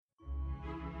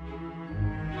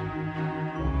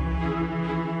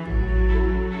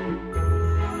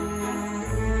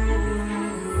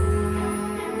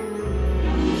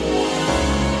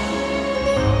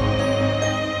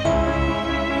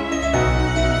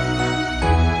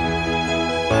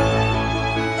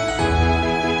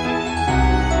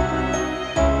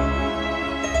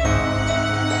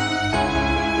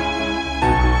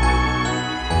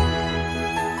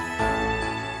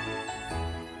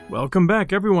Welcome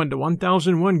back, everyone, to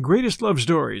 1001 Greatest Love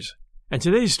Stories. And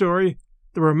today's story,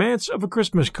 The Romance of a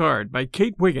Christmas Card by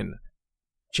Kate Wiggin.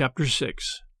 Chapter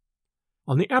 6.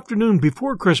 On the afternoon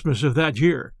before Christmas of that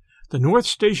year, the North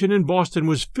Station in Boston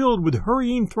was filled with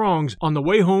hurrying throngs on the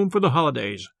way home for the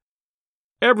holidays.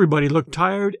 Everybody looked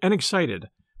tired and excited,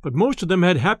 but most of them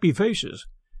had happy faces,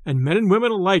 and men and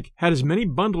women alike had as many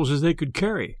bundles as they could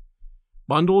carry.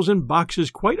 Bundles and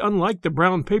boxes quite unlike the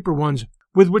brown paper ones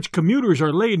with which commuters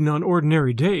are laden on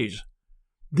ordinary days.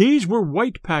 These were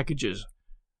white packages,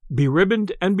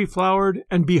 beribboned and beflowered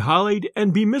and behollied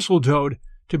and bemistletoed,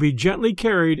 to be gently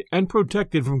carried and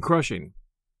protected from crushing.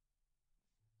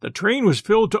 The train was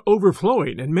filled to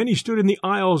overflowing, and many stood in the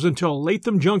aisles until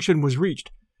Latham Junction was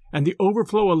reached, and the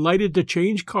overflow alighted to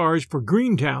change cars for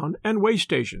Greentown and way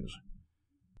stations.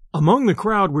 Among the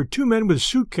crowd were two men with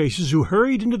suitcases who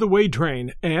hurried into the way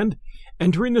train and,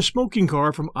 entering the smoking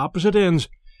car from opposite ends,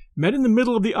 met in the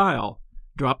middle of the aisle,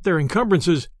 dropped their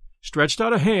encumbrances, stretched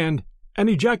out a hand, and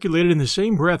ejaculated in the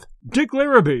same breath, "Dick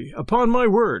Larrabee, upon my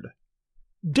word!"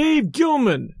 "Dave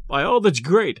Gilman, by all that's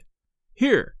great!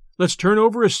 Here, let's turn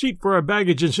over a seat for our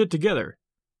baggage and sit together.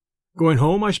 Going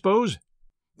home, I suppose?"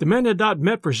 The men had not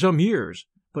met for some years,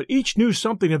 but each knew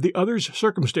something of the other's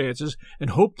circumstances and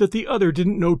hoped that the other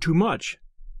didn't know too much.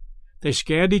 They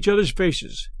scanned each other's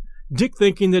faces, Dick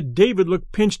thinking that David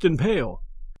looked pinched and pale,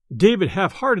 David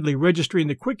half-heartedly registering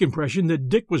the quick impression that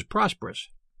Dick was prosperous.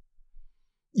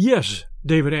 "Yes,"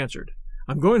 David answered.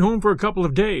 "I'm going home for a couple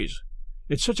of days.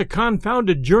 It's such a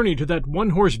confounded journey to that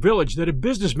one-horse village that a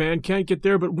businessman can't get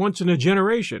there but once in a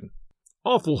generation."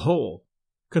 "Awful hole,"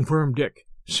 confirmed Dick.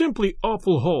 "Simply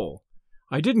awful hole.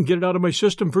 I didn't get it out of my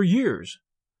system for years."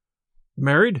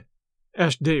 "Married?"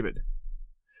 asked David.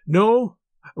 "No,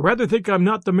 I rather think I'm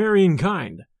not the marrying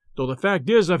kind, though the fact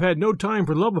is I've had no time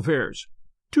for love affairs.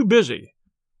 Too busy.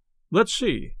 Let's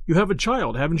see, you have a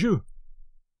child, haven't you?"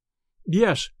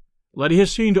 "Yes, Letty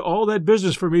has seen to all that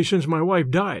business for me since my wife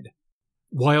died."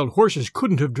 Wild horses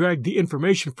couldn't have dragged the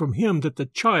information from him that the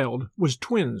child was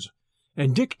twins,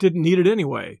 and Dick didn't need it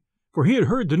anyway, for he had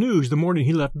heard the news the morning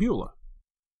he left Beulah.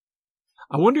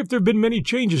 "I wonder if there have been many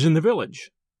changes in the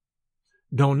village."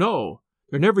 "Don't know.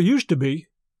 There never used to be.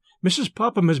 Mrs.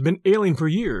 Popham has been ailing for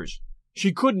years.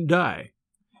 She couldn't die,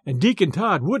 and Deacon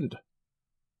Todd wouldn't."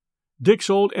 Dick's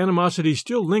old animosity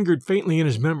still lingered faintly in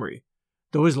his memory,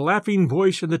 though his laughing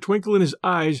voice and the twinkle in his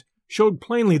eyes showed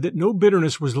plainly that no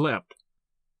bitterness was left.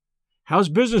 "How's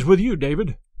business with you,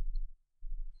 David?"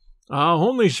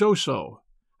 Only so-so.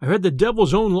 I've had the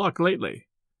devil's own luck lately.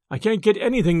 I can't get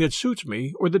anything that suits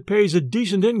me or that pays a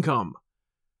decent income.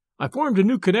 I formed a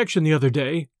new connection the other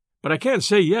day, but I can't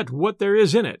say yet what there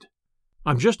is in it.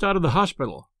 I'm just out of the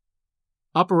hospital.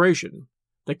 Operation.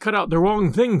 They cut out the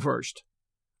wrong thing first.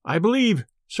 I believe,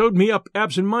 sewed me up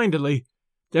absent-mindedly,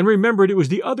 then remembered it was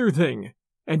the other thing,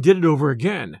 and did it over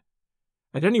again.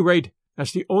 At any rate,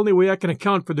 that's the only way I can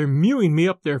account for their mewing me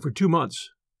up there for 2 months.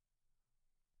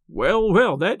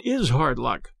 Well, that is hard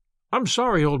luck. I'm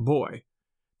sorry, old boy.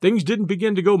 Things didn't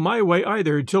begin to go my way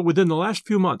either until within the last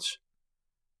few months.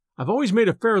 I've always made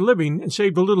a fair living and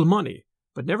saved a little money,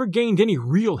 but never gained any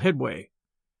real headway.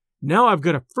 Now I've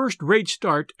got a first-rate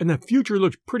start, and the future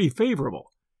looks pretty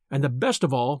favorable, and the best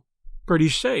of all, pretty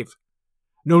safe.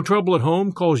 No trouble at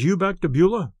home calls you back to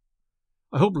Beulah?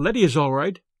 I hope Letty is all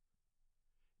right."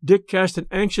 Dick cast an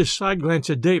anxious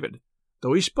side-glance at David,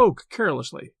 though he spoke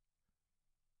carelessly.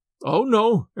 "Oh,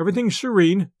 no, everything's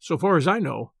serene, so far as I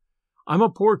know. I'm a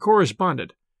poor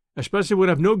correspondent, especially when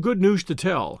I've no good news to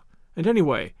tell, and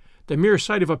anyway, the mere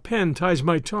sight of a pen ties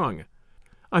my tongue.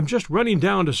 I'm just running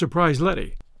down to surprise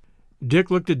Letty."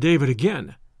 Dick looked at David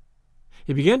again.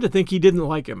 He began to think he didn't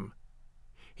like him.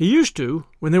 He used to,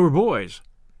 when they were boys,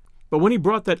 but when he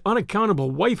brought that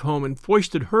unaccountable wife home and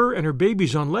foisted her and her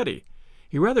babies on Letty,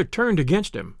 he rather turned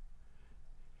against him.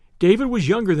 David was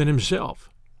younger than himself,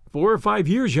 4 or 5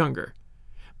 years younger,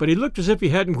 but he looked as if he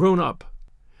hadn't grown up.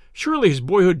 Surely his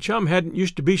boyhood chum hadn't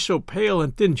used to be so pale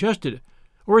and thin-chested,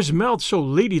 or his mouth so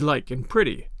ladylike and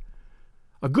pretty.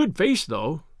 A good face,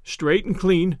 though, straight and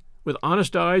clean, with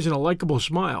honest eyes and a likable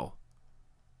smile.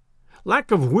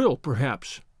 Lack of will,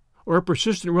 perhaps, or a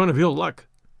persistent run of ill luck.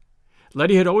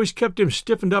 Letty had always kept him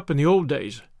stiffened up in the old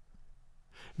days.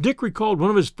 Dick recalled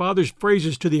one of his father's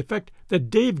phrases to the effect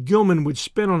that Dave Gilman would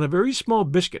spin on a very small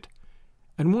biscuit,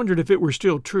 and wondered if it were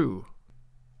still true.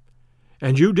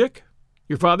 "And you, Dick?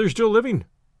 Your father's still living?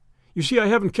 You see, I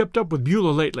haven't kept up with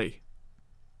Beulah lately."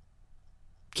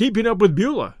 "Keeping up with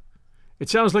Beulah? It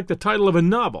sounds like the title of a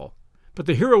novel, but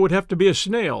the hero would have to be a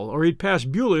snail, or he'd pass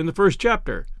Beulah in the first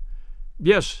chapter.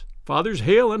 Yes, father's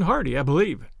hale and hearty, I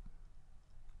believe."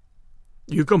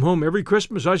 You come home every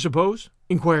Christmas, I suppose?"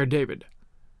 inquired David.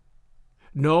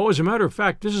 "No, as a matter of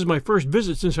fact, this is my first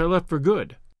visit since I left for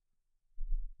good."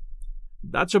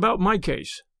 "That's about my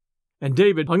case," and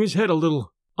David hung his head a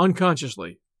little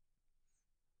unconsciously.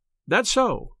 "That's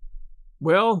so.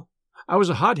 Well, I was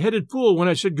a hot-headed fool when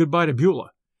I said goodbye to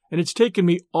Beulah, and it's taken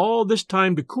me all this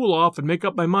time to cool off and make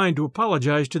up my mind to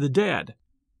apologize to the dad.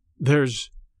 There's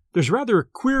rather a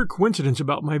queer coincidence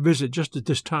about my visit just at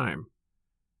this time."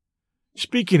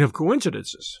 "Speaking of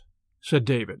coincidences," said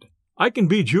David, "I can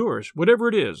beat yours, whatever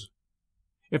it is.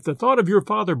 If the thought of your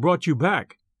father brought you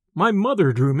back, my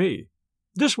mother drew me.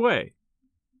 This way."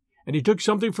 And he took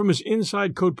something from his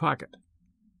inside coat pocket.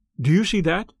 "Do you see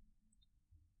that?"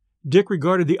 Dick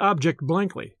regarded the object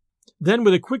blankly, then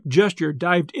with a quick gesture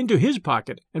dived into his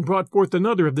pocket and brought forth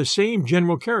another of the same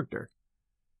general character.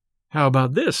 "How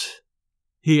about this?"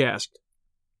 he asked.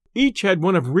 Each had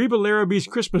one of Reba Larrabee's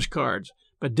Christmas cards,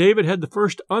 but David had the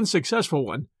first unsuccessful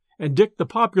one, and Dick the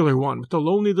popular one with the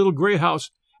lonely little gray house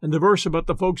and the verse about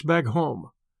the folks back home.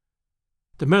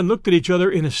 The men looked at each other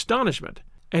in astonishment,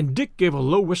 and Dick gave a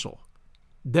low whistle.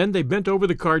 Then they bent over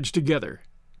the cards together.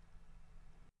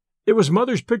 "It was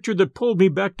Mother's picture that pulled me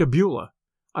back to Beulah.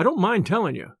 I don't mind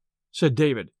telling you," said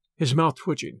David, his mouth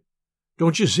twitching.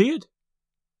 "Don't you see it?"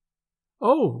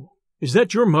 "Oh, is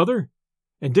that your mother?"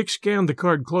 And Dick scanned the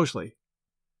card closely.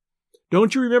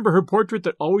 "Don't you remember her portrait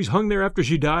that always hung there after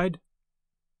she died?"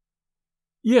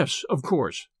 "Yes, of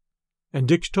course." And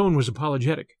Dick's tone was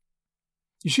apologetic.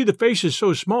 "You see, the face is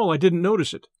so small I didn't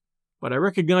notice it, but I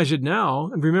recognize it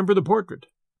now and remember the portrait."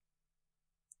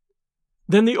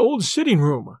 "Then the old sitting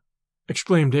room!"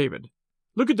 exclaimed David.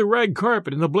 "Look at the rag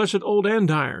carpet and the blessed old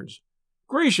andirons.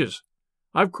 Gracious!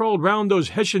 I've crawled round those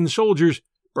Hessian soldiers,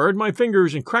 burned my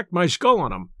fingers, and cracked my skull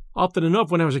on 'em, often enough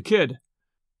when I was a kid.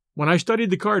 When I studied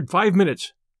the card 5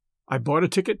 minutes, I bought a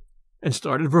ticket and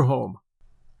started for home."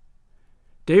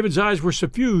 David's eyes were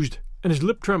suffused and his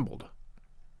lip trembled.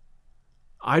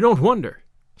 "I don't wonder,"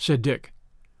 said Dick.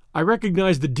 "I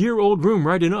recognize the dear old room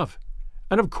right enough,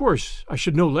 and of course I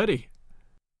should know Letty."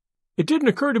 "It didn't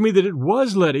occur to me that it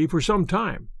was Letty for some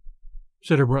time,"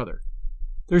 said her brother.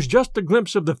 "There's just a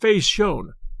glimpse of the face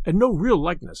shown, and no real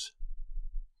likeness."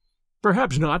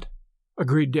 "Perhaps not,"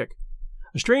 agreed Dick.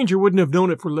 "A stranger wouldn't have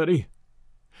known it for Letty.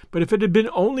 But if it had been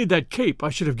only that cape, I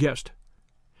should have guessed.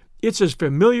 It's as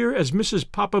familiar as Mrs.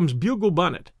 Popham's bugle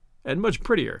bonnet, and much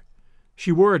prettier.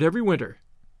 She wore it every winter.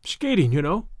 Skating, you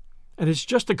know, and it's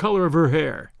just the color of her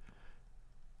hair."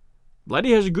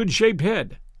 "Letty has a good-shaped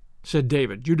head," said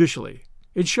David judicially.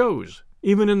 "It shows,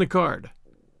 even in the card."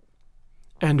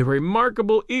 "And a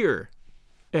remarkable ear,"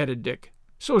 added Dick.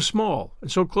 "So small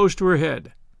and so close to her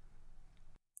head."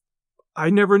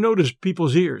 "I never noticed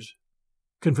people's ears,"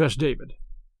 confessed David.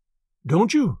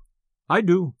 "Don't you? I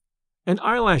do. And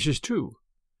eyelashes, too.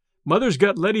 Mother's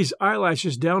got Letty's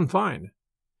eyelashes down fine.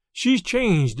 She's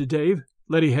changed, Dave,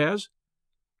 Letty has.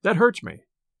 That hurts me.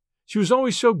 She was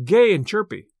always so gay and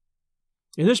chirpy.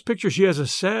 In this picture she has a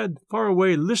sad,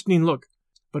 far-away, listening look,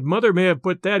 but Mother may have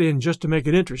put that in just to make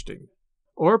it interesting.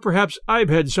 Or perhaps I've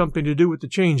had something to do with the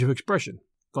change of expression,"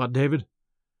 thought David.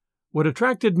 "What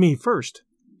attracted me first,"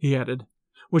 he added,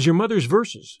 "was your mother's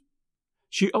verses.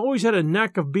 She always had a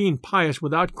knack of being pious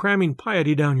without cramming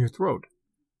piety down your throat.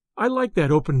 I liked that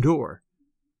open door.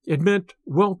 It meant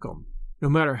welcome, no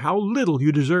matter how little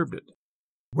you deserved it."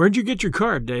 "Where'd you get your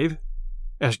card, Dave?"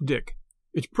 asked Dick.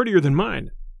 "It's prettier than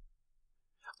mine."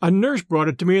 "A nurse brought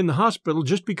it to me in the hospital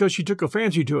just because she took a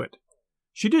fancy to it.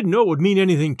 She didn't know it would mean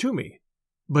anything to me.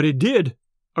 But it did.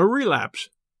 A relapse."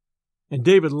 And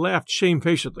David laughed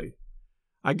shamefacedly.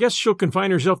 "I guess she'll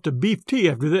confine herself to beef tea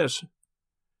after this."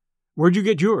 "Where'd you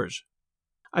get yours?"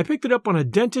 "I picked it up on a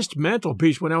dentist's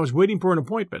mantelpiece when I was waiting for an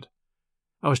appointment.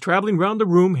 I was traveling round the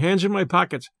room, hands in my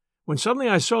pockets, when suddenly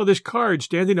I saw this card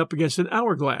standing up against an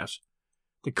hourglass.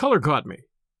 The color caught me.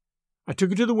 I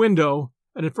took it to the window,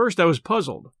 and at first I was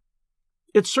puzzled.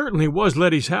 It certainly was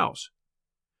Letty's house.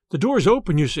 The door's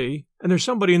open, you see, and there's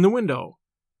somebody in the window.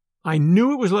 I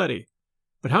knew it was Letty,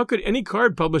 but how could any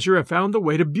card publisher have found the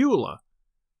way to Beulah?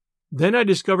 Then I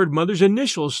discovered Mother's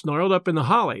initials snarled up in the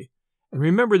holly, and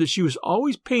remembered that she was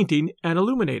always painting and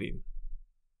illuminating."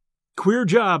 "Queer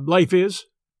job, life is,"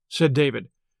 said David,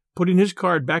 putting his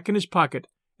card back in his pocket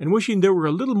and wishing there were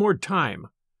a little more time,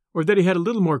 or that he had a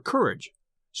little more courage,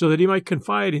 so that he might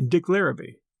confide in Dick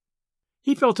Larrabee.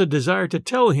 He felt a desire to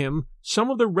tell him some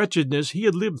of the wretchedness he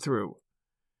had lived through.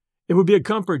 It would be a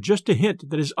comfort just to hint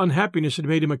that his unhappiness had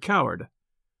made him a coward,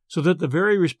 so that the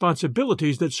very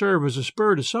responsibilities that serve as a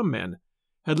spur to some men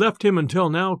had left him until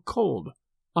now cold,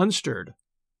 unstirred,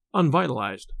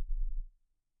 unvitalized.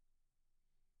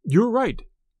 You're right,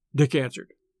 Dick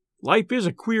answered. Life is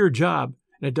a queer job,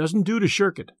 and it doesn't do to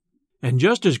shirk it. And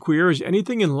just as queer as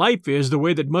anything in life is the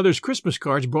way that Mother's Christmas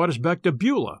cards brought us back to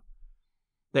Beulah.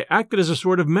 They acted as a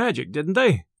sort of magic, didn't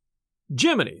they?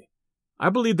 Jiminy! I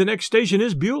believe the next station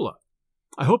is Beulah.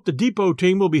 I hope the depot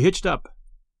team will be hitched up.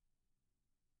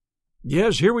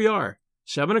 Yes, here we are,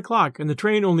 7 o'clock, and the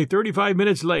train only 35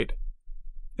 minutes late.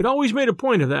 It always made a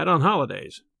point of that on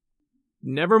holidays.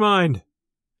 Never mind.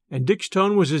 And Dick's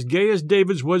tone was as gay as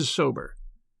David's was sober.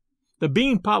 The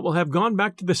bean pot will have gone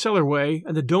back to the cellarway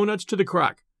and the doughnuts to the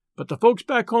crock, but the folks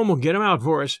back home will get 'em out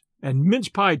for us, and mince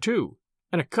pie too,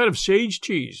 and a cut of sage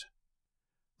cheese.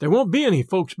 There won't be any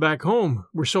folks back home.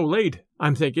 We're so late,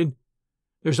 I'm thinking.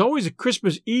 There's always a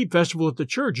Christmas Eve festival at the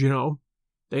church, you know.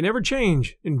 They never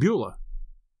change in Beulah.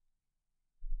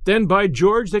 Then, by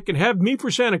George, they can have me for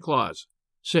Santa Claus,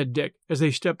 said Dick as they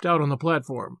stepped out on the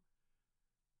platform.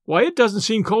 Why, it doesn't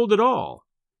seem cold at all.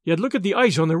 Yet look at the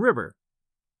ice on the river.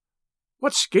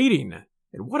 What skating!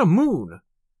 And what a moon!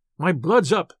 My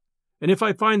blood's up, and if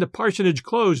I find the parsonage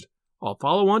closed, I'll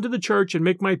follow on to the church and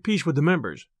make my peace with the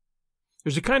members.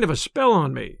 There's a kind of a spell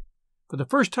on me. For the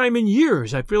first time in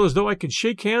years, I feel as though I could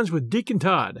shake hands with Deacon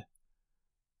Todd.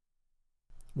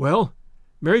 Well,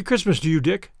 Merry Christmas to you,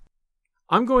 Dick.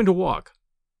 I'm going to walk.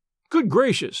 Good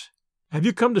gracious! Have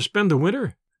you come to spend the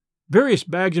winter? Various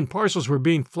bags and parcels were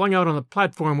being flung out on the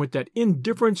platform with that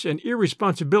indifference and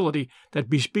irresponsibility that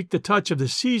bespeak the touch of the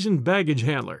seasoned baggage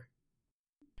handler.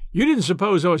 You didn't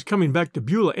suppose I was coming back to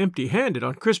Beulah empty-handed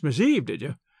on Christmas Eve, did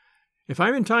you? If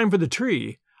I'm in time for the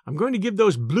tree, I'm going to give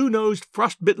those blue-nosed,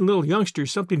 frost-bitten little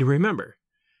youngsters something to remember.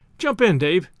 Jump in,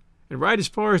 Dave, and ride as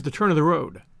far as the turn of the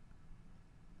road.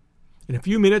 In a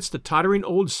few minutes, the tottering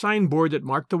old signboard that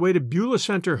marked the way to Beulah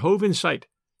Center hove in sight,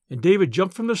 and David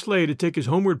jumped from the sleigh to take his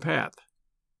homeward path.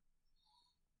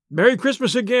 Merry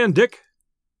Christmas again, Dick,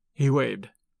 he waved.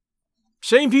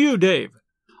 Same to you, Dave.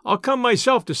 I'll come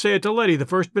myself to say it to Letty the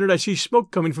first minute I see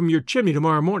smoke coming from your chimney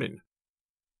tomorrow morning.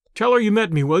 Tell her you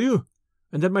met me, will you?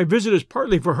 And that my visit is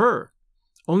partly for her,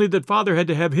 only that Father had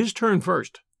to have his turn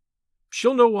first.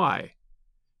 She'll know why.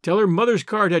 Tell her Mother's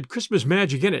card had Christmas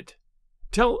magic in it.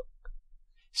 Tell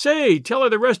her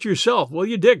the rest yourself, will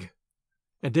you, Dick?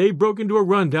 And Dave broke into a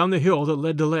run down the hill that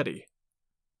led to Letty.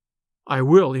 I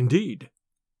will, indeed,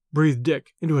 breathed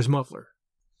Dick into his muffler.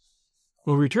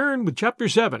 We'll return with Chapter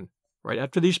 7 right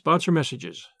after these sponsor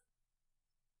messages.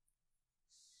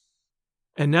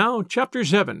 And now, Chapter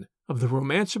 7 of The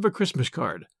Romance of a Christmas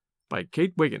Card by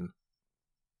Kate Wiggin.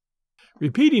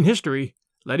 Repeating history,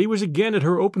 Letty was again at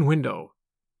her open window.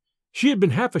 She had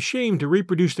been half ashamed to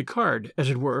reproduce the card,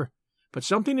 as it were, but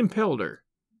something impelled her.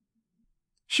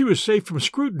 She was safe from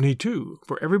scrutiny, too,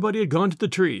 for everybody had gone to the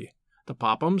tree. The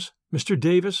Pophams, Mr.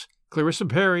 Davis, Clarissa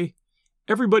Perry,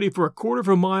 everybody for a quarter of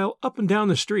a mile up and down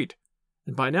the street,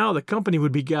 and by now the company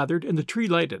would be gathered and the tree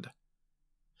lighted.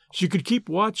 She could keep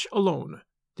watch alone,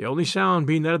 the only sound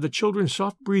being that of the children's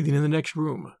soft breathing in the next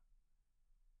room.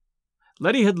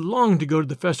 Letty had longed to go to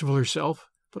the festival herself,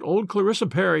 but old Clarissa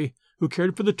Perry, who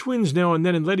cared for the twins now and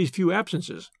then in Letty's few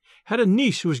absences, had a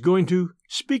niece who was going to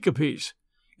speak a piece,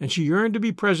 and she yearned to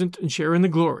be present and share in the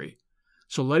glory.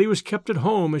 So Letty was kept at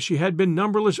home as she had been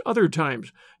numberless other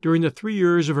times during the 3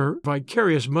 years of her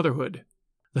vicarious motherhood.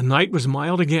 The night was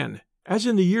mild again, as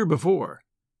in the year before.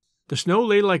 The snow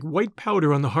lay like white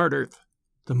powder on the hard earth.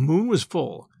 The moon was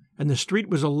full, and the street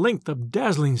was a length of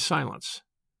dazzling silence.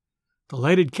 The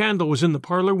lighted candle was in the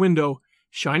parlor window,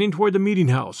 shining toward the meeting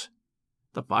house.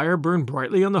 The fire burned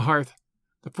brightly on the hearth.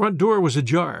 The front door was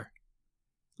ajar.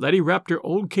 Letty wrapped her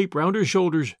old cape round her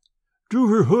shoulders, drew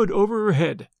her hood over her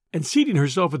head, and seating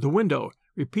herself at the window,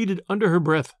 repeated under her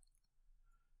breath,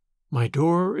 My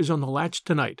door is on the latch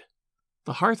tonight.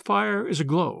 The hearth fire is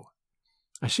aglow.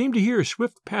 I seem to hear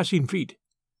swift passing feet.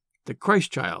 The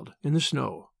Christ-child in the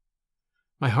snow.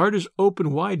 My heart is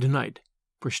open wide tonight,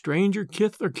 for stranger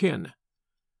kith or kin.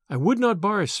 I would not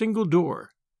bar a single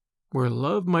door, where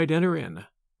love might enter in.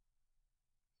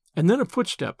 And then a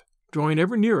footstep, drawing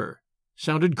ever nearer,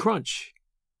 sounded crunch,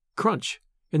 crunch,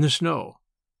 in the snow.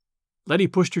 Letty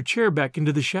pushed her chair back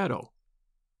into the shadow.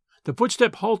 The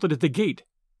footstep halted at the gate,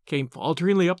 came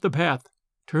falteringly up the path,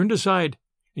 turned aside,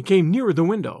 and came nearer the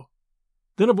window.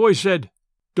 Then a voice said,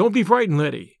 Don't be frightened,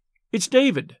 Letty. It's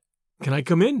David. Can I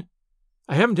come in?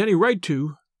 I haven't any right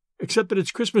to, except that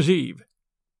it's Christmas Eve.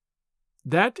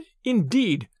 That,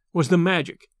 indeed, was the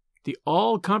magic, the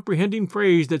all-comprehending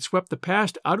phrase that swept the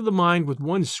past out of the mind with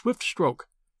one swift stroke.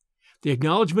 The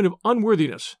acknowledgement of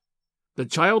unworthiness, the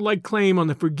childlike claim on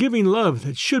the forgiving love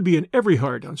that should be in every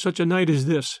heart on such a night as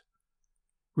this.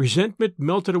 Resentment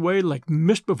melted away like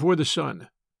mist before the sun.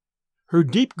 Her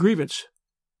deep grievance,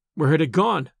 where had it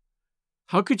gone?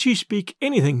 How could she speak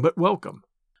anything but welcome?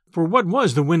 For what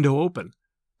was the window open,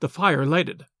 the fire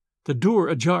lighted, the door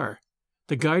ajar,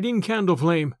 the guiding candle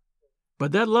flame,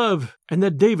 but that love and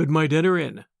that David might enter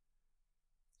in?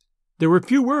 There were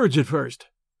few words at first,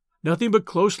 nothing but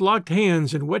close-locked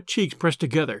hands and wet cheeks pressed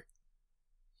together.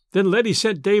 Then Letty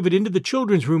sent David into the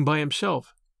children's room by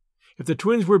himself. If the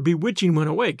twins were bewitching when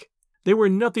awake, they were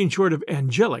nothing short of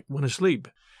angelic when asleep.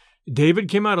 David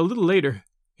came out a little later,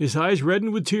 his eyes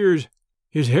reddened with tears,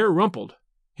 his hair rumpled,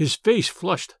 his face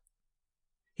flushed.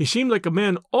 He seemed like a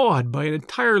man awed by an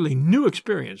entirely new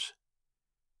experience.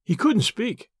 He couldn't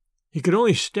speak. He could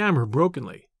only stammer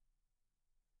brokenly.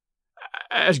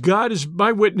 "As God is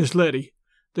my witness, Letty,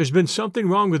 there's been something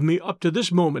wrong with me up to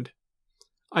this moment.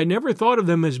 I never thought of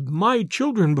them as my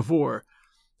children before,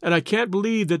 and I can't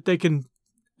believe that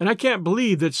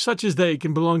such as they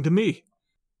can belong to me.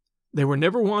 They were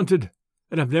never wanted,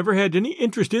 and I've never had any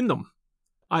interest in them.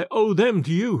 I owe them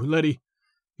to you, Letty.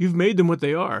 You've made them what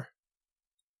they are."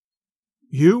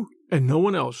 "You and no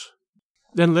one else."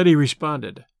 Then Letty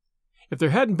responded, "If there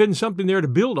hadn't been something there to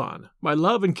build on, my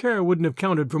love and care wouldn't have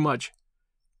counted for much.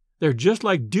 They're just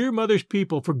like dear mother's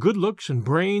people for good looks and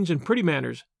brains and pretty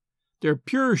manners. They're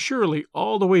pure Shirley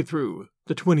all the way through,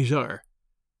 the twinnies are."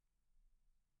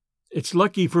 "It's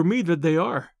lucky for me that they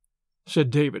are,"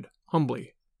 said David,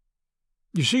 humbly.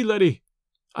 "You see, Letty,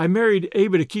 I married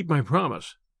Ava to keep my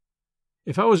promise.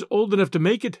 If I was old enough to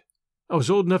make it, I was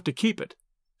old enough to keep it.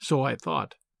 So I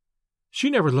thought. She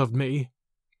never loved me,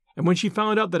 and when she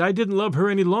found out that I didn't love her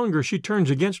any longer, she turns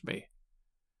against me.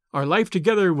 Our life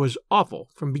together was awful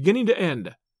from beginning to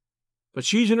end, but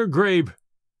she's in her grave,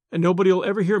 and nobody'll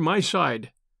ever hear my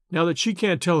side, now that she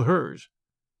can't tell hers.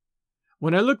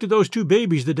 When I looked at those two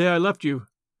babies the day I left you,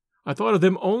 I thought of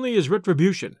them only as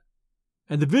retribution,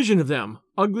 and the vision of them,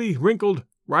 ugly, wrinkled,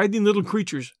 writhing little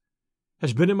creatures,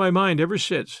 has been in my mind ever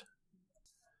since."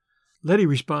 Letty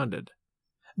responded,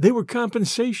 "They were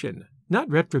compensation, not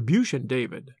retribution,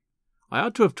 David. I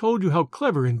ought to have told you how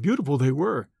clever and beautiful they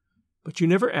were, but you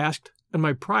never asked, and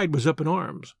my pride was up in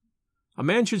arms. A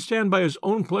man should stand by his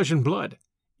own flesh and blood,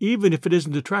 even if it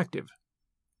isn't attractive.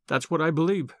 That's what I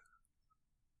believe."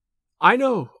 I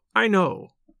know,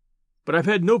 but I've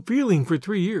had no feeling for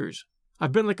 3 years.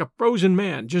 I've been like a frozen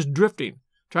man, just drifting,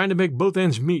 trying to make both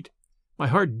ends meet, my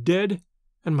heart dead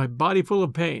and my body full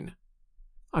of pain.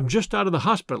 I'm just out of the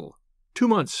hospital. 2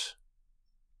 months.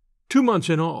 2 months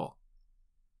in all."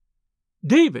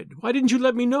 "David, why didn't you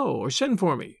let me know or send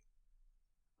for me?"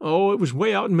 "Oh, it was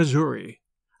way out in Missouri.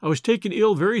 I was taken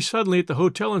ill very suddenly at the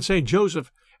hotel in St.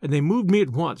 Joseph, and they moved me at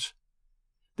once.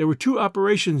 There were 2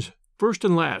 operations, first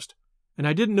and last, and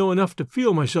I didn't know enough to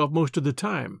feel myself most of the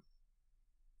time."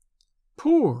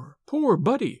 Poor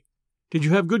Buddy. Did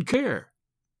you have good care?"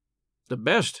 "The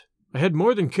best. I had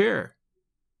more than care.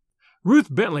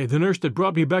 Ruth Bentley, the nurse that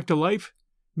brought me back to life,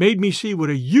 made me see what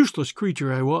a useless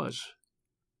creature I was."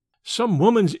 Some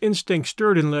woman's instinct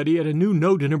stirred in Letty at a new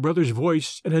note in her brother's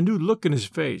voice and a new look in his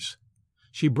face.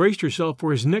 She braced herself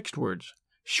for his next words,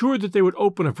 sure that they would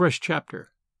open a fresh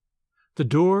chapter. The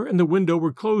door and the window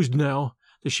were closed now,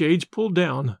 the shades pulled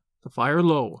down, the fire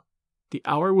low. The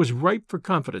hour was ripe for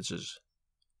confidences.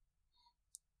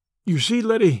 "You see,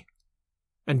 Letty,"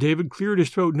 and David cleared his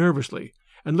throat nervously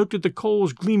and looked at the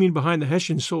coals gleaming behind the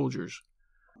Hessian soldiers.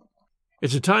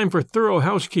 "It's a time for thorough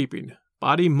housekeeping,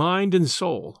 body, mind, and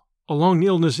soul. A long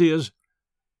illness is,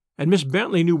 and Miss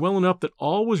Bentley knew well enough that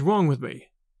all was wrong with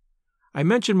me. I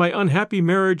mentioned my unhappy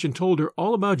marriage and told her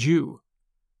all about you,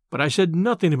 but I said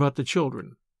nothing about the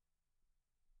children."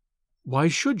 "Why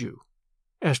should you?"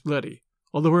 asked Letty,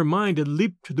 although her mind had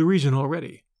leaped to the reason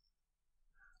already.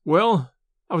 "Well,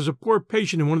 I was a poor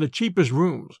patient in one of the cheapest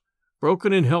rooms,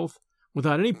 broken in health,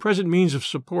 without any present means of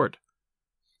support.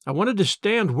 I wanted to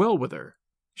stand well with her.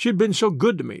 She had been so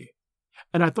good to me,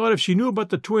 and I thought if she knew about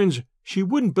the twins, she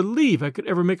wouldn't believe I could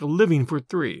ever make a living for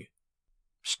 3.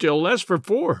 "Still less for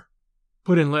 4,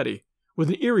 put in Letty, with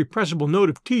an irrepressible note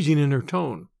of teasing in her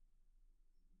tone.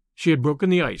 She had broken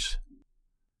the ice.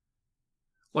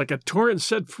 Like a torrent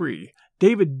set free,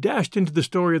 David dashed into the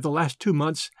story of the last 2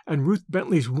 months and Ruth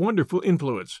Bentley's wonderful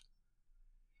influence.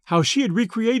 How she had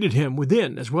recreated him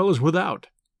within as well as without.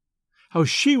 How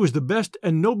she was the best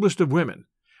and noblest of women,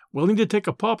 willing to take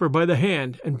a pauper by the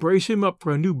hand and brace him up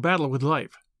for a new battle with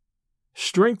life.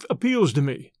 "Strength appeals to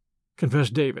me,"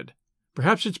 confessed David.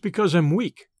 "Perhaps it's because I'm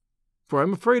weak, for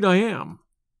I'm afraid I am.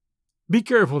 Be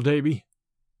careful, Davy.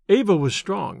 Ava was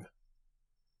strong."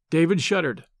 David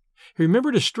shuddered. He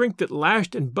remembered a strength that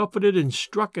lashed and buffeted and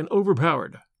struck and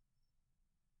overpowered.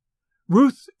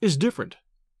 "Ruth is different,"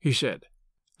 he said.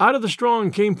 Out of the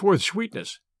strong came forth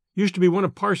sweetness used to be one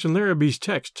of Parson Larrabee's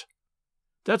texts.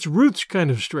 That's Ruth's kind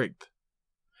of strength.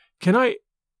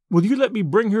 Will you let me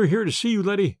bring her here to see you,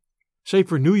 Letty? Say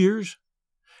for New Year's?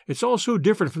 It's all so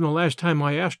different from the last time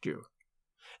I asked you.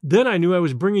 Then I knew I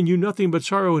was bringing you nothing but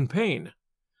sorrow and pain.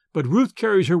 But Ruth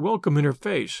carries her welcome in her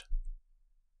face.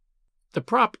 The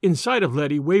prop inside of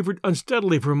Letty wavered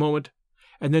unsteadily for a moment,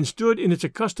 and then stood in its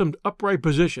accustomed upright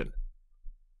position.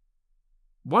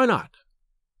 Why not?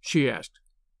 She asked.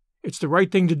 It's the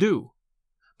right thing to do.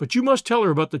 But you must tell her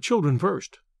about the children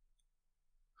first.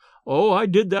 Oh, I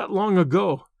did that long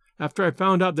ago, after I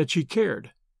found out that she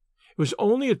cared. It was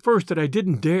only at first that I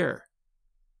didn't dare.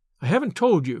 I haven't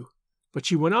told you, but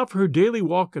she went out for her daily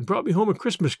walk and brought me home a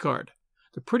Christmas card,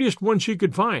 the prettiest one she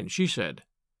could find, she said.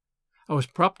 I was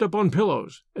propped up on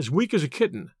pillows, as weak as a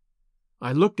kitten.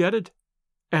 I looked at it,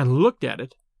 and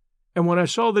when I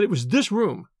saw that it was this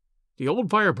room, the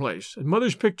old fireplace, and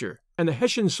Mother's picture, and the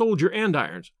Hessian soldier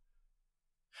andirons,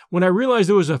 when I realized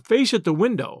there was a face at the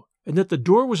window, and that the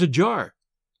door was ajar,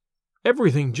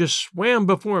 everything just swam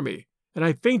before me, and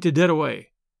I fainted dead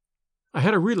away. I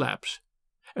had a relapse,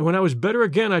 and when I was better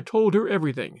again I told her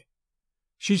everything.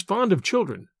 She's fond of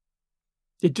children.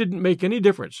 It didn't make any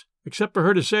difference, except for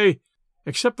her to say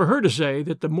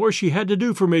that the more she had to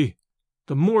do for me,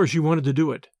 the more she wanted to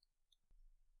do it.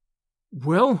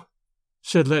 Well,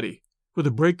 said Letty, with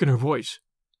a break in her voice,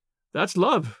 that's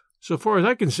love, so far as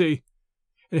I can see,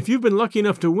 and if you've been lucky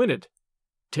enough to win it,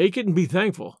 take it and be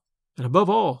thankful, and above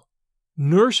all,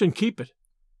 nurse and keep it.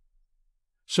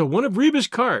 So one of Reba's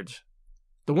cards,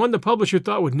 the one the publisher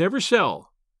thought would never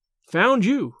sell, found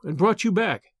you and brought you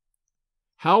back.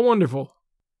 How wonderful!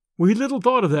 We little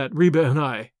thought of that, Reba and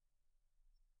I.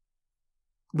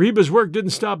 Reba's work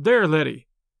didn't stop there, Letty.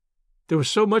 There was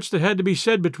so much that had to be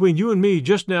said between you and me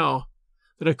just now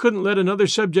that I couldn't let another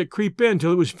subject creep in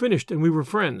till it was finished and we were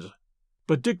friends.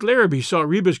 But Dick Larrabee saw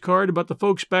Reba's card about the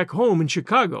folks back home in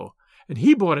Chicago, and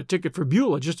he bought a ticket for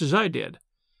Beulah just as I did.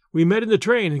 We met in the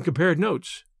train and compared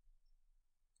notes.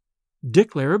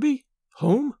 Dick Larrabee?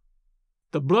 Home?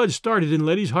 The blood started in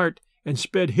Letty's heart and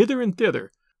sped hither and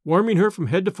thither, warming her from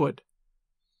head to foot.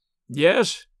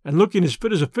 Yes, and looking as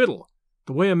fit as a fiddle,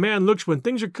 the way a man looks when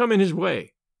things are coming his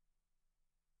way.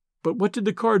 But what did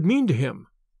the card mean to him?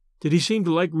 Did he seem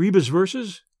to like Reba's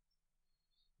verses?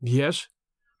 Yes,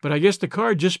 but I guess the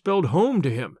card just spelled home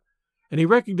to him, and he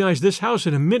recognized this house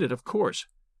in a minute, of course.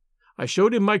 I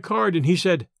showed him my card, and he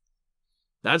said,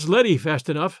 That's Letty, fast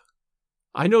enough.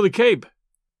 I know the Cape.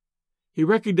 He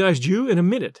recognized you in a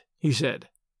minute, he said.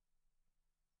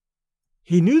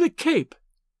 He knew the Cape.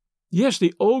 Yes,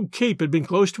 the old cape had been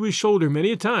close to his shoulder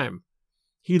many a time.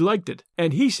 He liked it,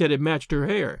 and he said it matched her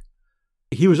hair.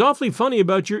 He was awfully funny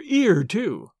about your ear,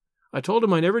 too. I told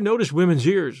him I never noticed women's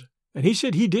ears, and he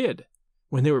said he did,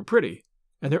 when they were pretty,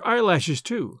 and their eyelashes,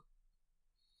 too.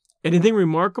 Anything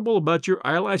remarkable about your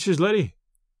eyelashes, Letty?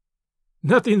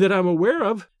 Nothing that I'm aware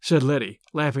of, said Letty,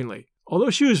 laughingly, although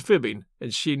she was fibbing,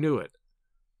 and she knew it.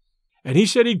 And he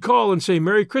said he'd call and say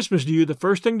Merry Christmas to you the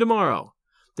first thing tomorrow,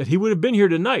 that he would have been here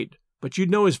tonight, but you'd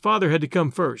know his father had to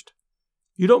come first.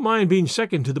 You don't mind being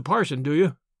second to the parson, do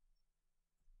you?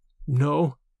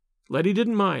 No, Letty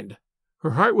didn't mind.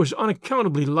 Her heart was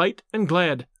unaccountably light and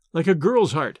glad, like a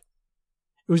girl's heart.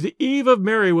 It was the eve of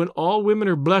Mary when all women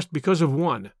are blessed because of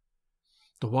one.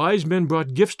 The wise men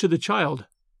brought gifts to the child.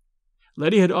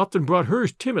 Letty had often brought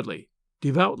hers timidly,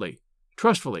 devoutly,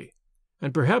 trustfully,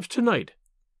 and perhaps tonight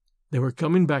they were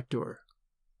coming back to her.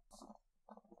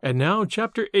 And now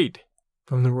Chapter 8,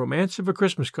 from The Romance of a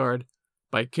Christmas Card,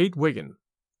 by Kate Wiggin.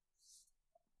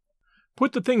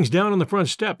 Put the things down on the front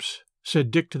steps,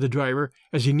 said Dick to the driver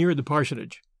as he neared the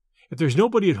parsonage. If there's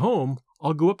nobody at home,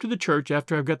 I'll go up to the church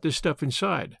after I've got this stuff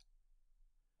inside.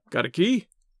 Got a key?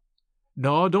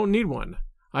 No, don't need one.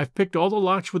 I've picked all the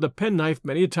locks with a penknife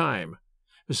many a time.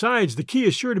 Besides, the key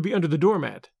is sure to be under the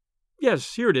doormat.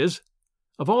 Yes, here it is.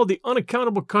 Of all the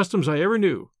unaccountable customs I ever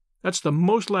knew, that's the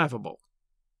most laughable.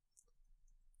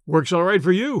 Works all right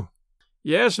for you.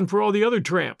 Yes, and for all the other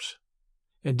tramps.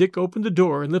 And Dick opened the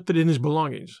door and lifted in his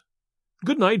belongings.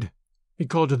 Good night, he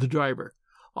called to the driver.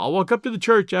 I'll walk up to the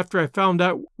church after I've found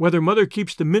out whether Mother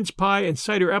keeps the mince pie and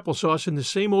cider applesauce in the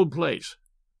same old place.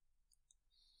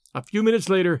 A few minutes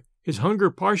later, his hunger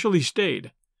partially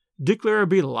stayed. Dick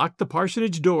Larrabee locked the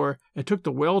parsonage door and took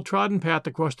the well-trodden path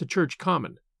across the church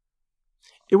common.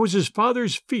 It was his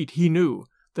father's feet, he knew,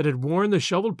 that had worn the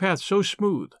shoveled path so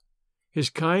smooth, his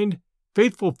kind,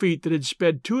 faithful feet that had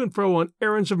sped to and fro on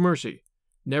errands of mercy,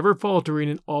 never faltering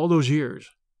in all those years.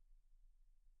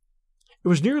 It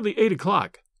was nearly 8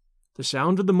 o'clock. The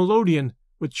sound of the melodeon,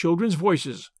 with children's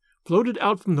voices, floated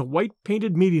out from the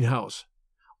white-painted meeting house,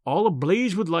 all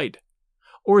ablaze with light,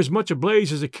 or as much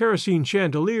ablaze as a kerosene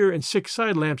chandelier and 6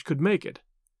 side lamps could make it.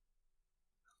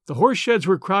 The horse sheds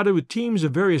were crowded with teams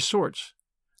of various sorts,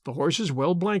 the horses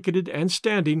well blanketed and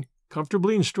standing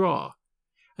comfortably in straw,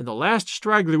 and the last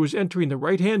straggler was entering the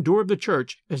right-hand door of the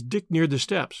church as Dick neared the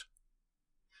steps.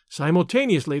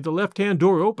 Simultaneously, the left-hand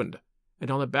door opened, and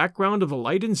on the background of the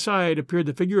light inside appeared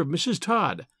the figure of Mrs.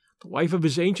 Todd, the wife of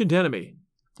his ancient enemy,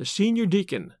 the senior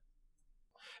deacon.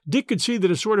 Dick could see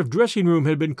that a sort of dressing-room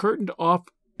had been curtained off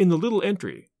in the little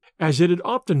entry, as it had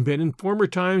often been in former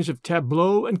times of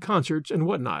tableaux and concerts and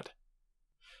what-not.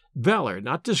 Valor,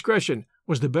 not discretion,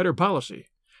 was the better policy,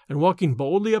 and walking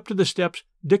boldly up to the steps,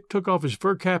 Dick took off his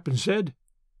fur cap and said,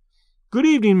 "Good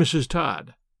evening, Mrs.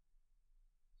 Todd."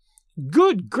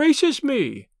 "Good gracious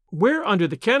me! Where under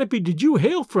the canopy did you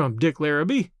hail from, Dick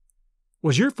Larrabee?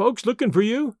 Was your folks looking for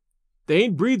you? They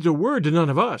ain't breathed a word to none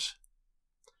of us."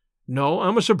 "No,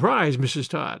 I'm a surprise, Mrs.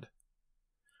 Todd."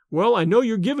 "Well, I know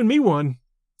you're giving me one.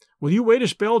 Will you wait a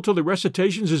spell till the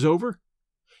recitations is over?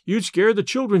 You'd scare the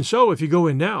children so if you go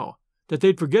in now, that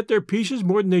they'd forget their pieces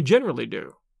more than they generally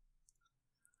do."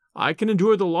 "I can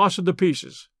endure the loss of the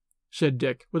pieces," said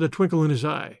Dick, with a twinkle in his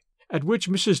eye, at which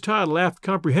Mrs. Todd laughed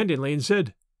comprehendingly and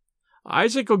said,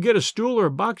 "Isaac'll get a stool or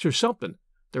a box or something.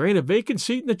 There ain't a vacant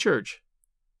seat in the church.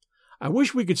 I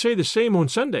wish we could say the same on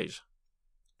Sundays.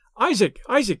 Isaac,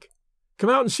 Isaac, come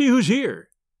out and see who's here,"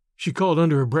 she called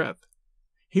under her breath.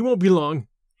 "He won't be long.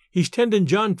 He's tending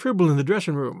John Tribble in the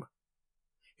dressing-room.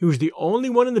 He was the only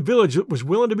one in the village that was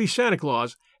willing to be Santa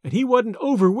Claus, and he wasn't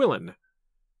over-willing.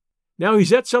 Now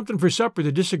he's at something for supper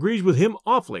that disagrees with him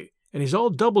awfully, and he's all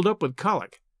doubled up with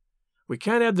colic. We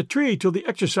can't have the tree till the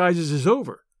exercises is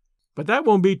over, but that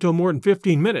won't be till more than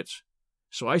 15 minutes.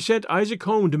 So I sent Isaac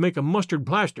home to make a mustard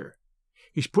plaster.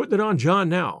 He's putting it on John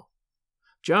now.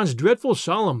 John's dreadful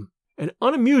solemn and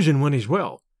unamusing when he's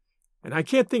well, and I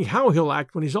can't think how he'll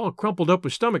act when he's all crumpled up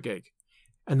with stomachache,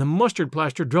 and the mustard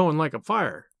plaster drawing like a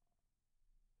fire."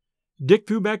 Dick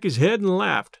threw back his head and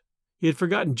laughed. He had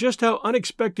forgotten just how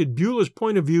unexpected Beulah's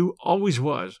point of view always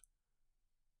was.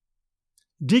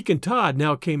 Deacon Todd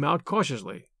now came out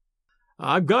cautiously.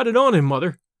 "I've got it on him,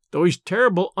 Mother, though he's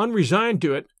terrible unresigned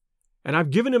to it, and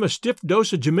I've given him a stiff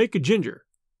dose of Jamaica ginger.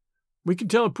 We can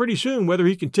tell pretty soon whether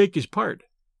he can take his part."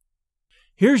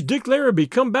 "Here's Dick Larrabee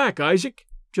come back, Isaac,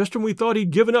 just when we thought he'd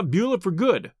given up Beulah for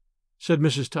good," said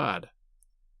Mrs. Todd.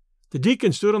 The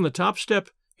deacon stood on the top step,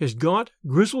 his gaunt,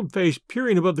 grizzled face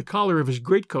peering above the collar of his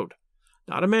greatcoat.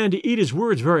 Not a man to eat his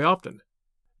words very often.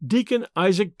 Deacon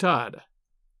Isaac Todd.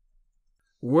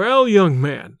 "Well, young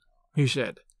man," he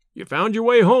said, "you found your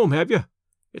way home, have you?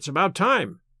 It's about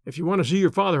time, if you want to see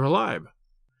your father alive.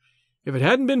 If it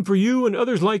hadn't been for you and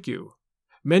others like you,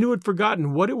 men who had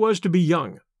forgotten what it was to be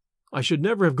young, I should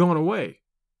never have gone away,"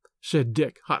 said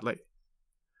Dick hotly.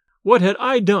 "What had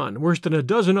I done worse than a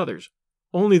dozen others,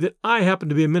 only that I happened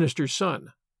to be a minister's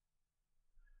son?"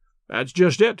 "That's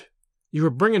just it. You were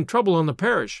bringing trouble on the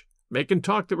parish, making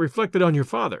talk that reflected on your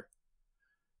father.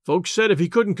 Folks said if he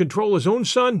couldn't control his own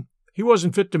son, he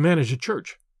wasn't fit to manage a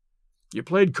church. You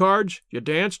played cards, you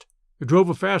danced, you drove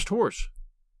a fast horse."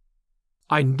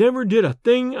 "I never did a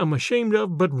thing I'm ashamed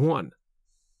of but one,"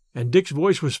 and Dick's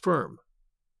voice was firm.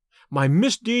 "My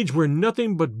misdeeds were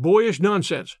nothing but boyish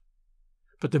nonsense.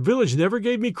 But the village never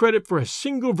gave me credit for a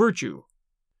single virtue.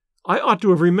 I ought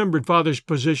to have remembered Father's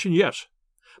position, yes,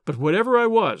 but whatever I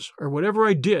was, or whatever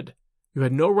I did, you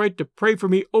had no right to pray for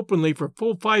me openly for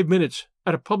full 5 minutes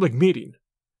at a public meeting.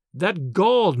 That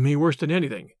galled me worse than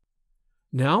anything."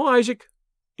 "Now, Isaac,"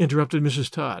 interrupted Mrs.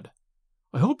 Todd,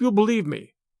 "I hope you'll believe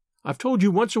me. I've told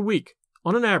you once a week,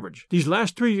 on an average, these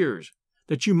last 3 years,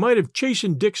 that you might have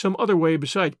chastened Dick some other way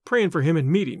besides praying for him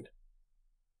in meeting."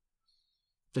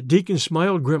 The deacon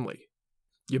smiled grimly.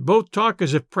 "You both talk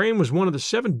as if praying was one of the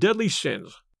 7 deadly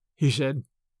sins," he said.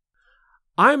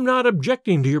 "I'm not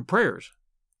objecting to your prayers,"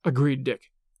 agreed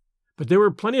Dick, "but there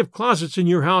were plenty of closets in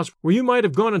your house where you might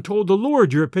have gone and told the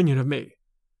Lord your opinion of me.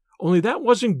 Only that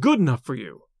wasn't good enough for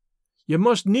you. You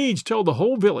must needs tell the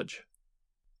whole village."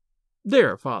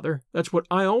 "There, Father, that's what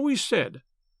I always said,"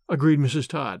 agreed Mrs.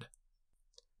 Todd.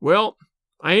 "Well,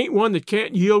 I ain't one that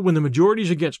can't yield when the majority's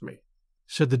against me,"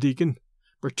 said the deacon,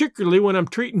 "particularly when I'm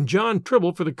treating John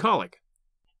Tribble for the colic.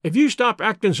 If you stop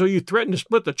acting so you threaten to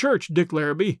split the church, Dick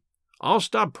Larrabee, I'll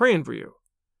stop praying for you.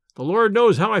 The Lord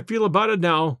knows how I feel about it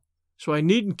now, so I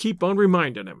needn't keep on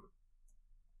reminding him."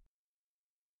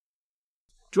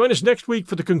 Join us next week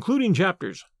for the concluding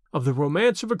chapters of The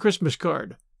Romance of a Christmas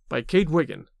Card by Kate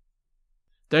Wiggin.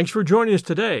 Thanks for joining us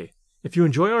today. If you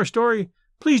enjoy our story,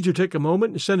 please do take a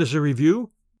moment and send us a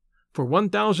review. for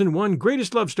 1001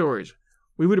 Greatest Love Stories.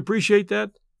 We would appreciate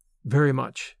that very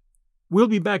much. We'll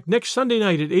be back next Sunday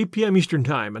night at 8 p.m. Eastern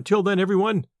Time. Until then,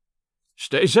 everyone,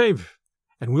 stay safe,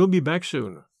 and we'll be back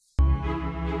soon.